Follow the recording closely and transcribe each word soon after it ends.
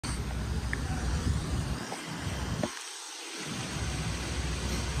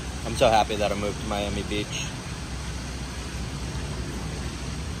I'm so happy that I moved to Miami Beach.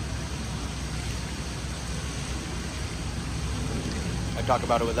 I talk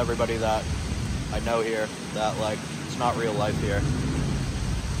about it with everybody that I know here, that like, it's not real life here.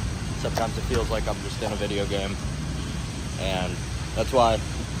 Sometimes it feels like I'm just in a video game. And that's why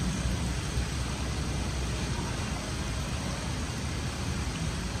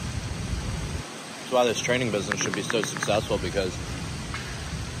this training business should be so successful, because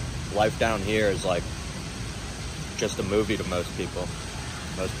life down here is like just a movie to most people.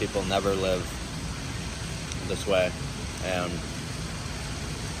 Most people never live this way, and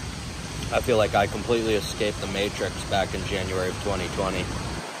I feel like I completely escaped the Matrix back in January of 2020. I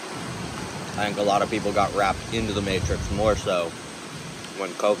think a lot of people got wrapped into the Matrix more so when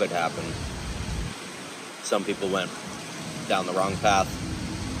COVID happened. Some people went down the wrong path.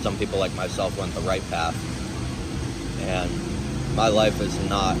 Some people like myself went the right path. And my life is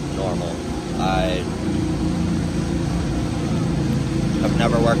not normal. I have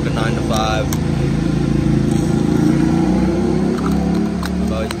never worked a 9 to 5.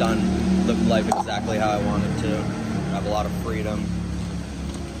 I've always lived life exactly how I wanted to. I have a lot of freedom.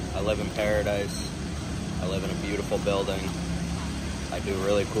 I live in paradise. I live in a beautiful building. I do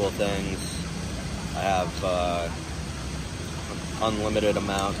really cool things. I have an unlimited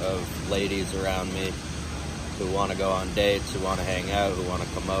amount of ladies around me who want to go on dates, who want to hang out, who want to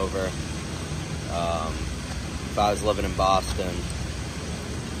come over. If I was living in Boston,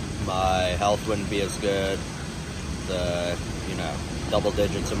 my health wouldn't be as good. The, double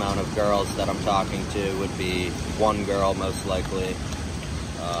digits amount of girls that I'm talking to would be one girl most likely.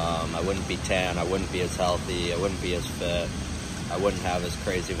 I wouldn't be tan, I wouldn't be as healthy, I wouldn't be as fit, I wouldn't have as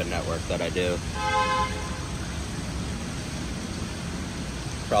crazy of a network that I do.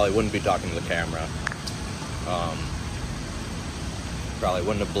 Probably wouldn't be talking to the camera. Probably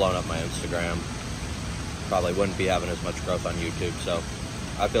wouldn't have blown up my Instagram. Probably wouldn't be having as much growth on YouTube. So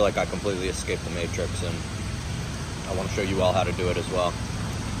I feel like I completely escaped the Matrix, and I want to show you all how to do it as well.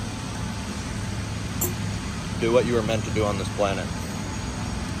 Do what you were meant to do on this planet.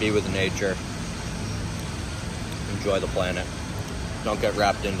 Be with nature. Enjoy the planet. Don't get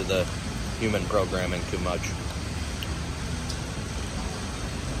wrapped into the human programming too much.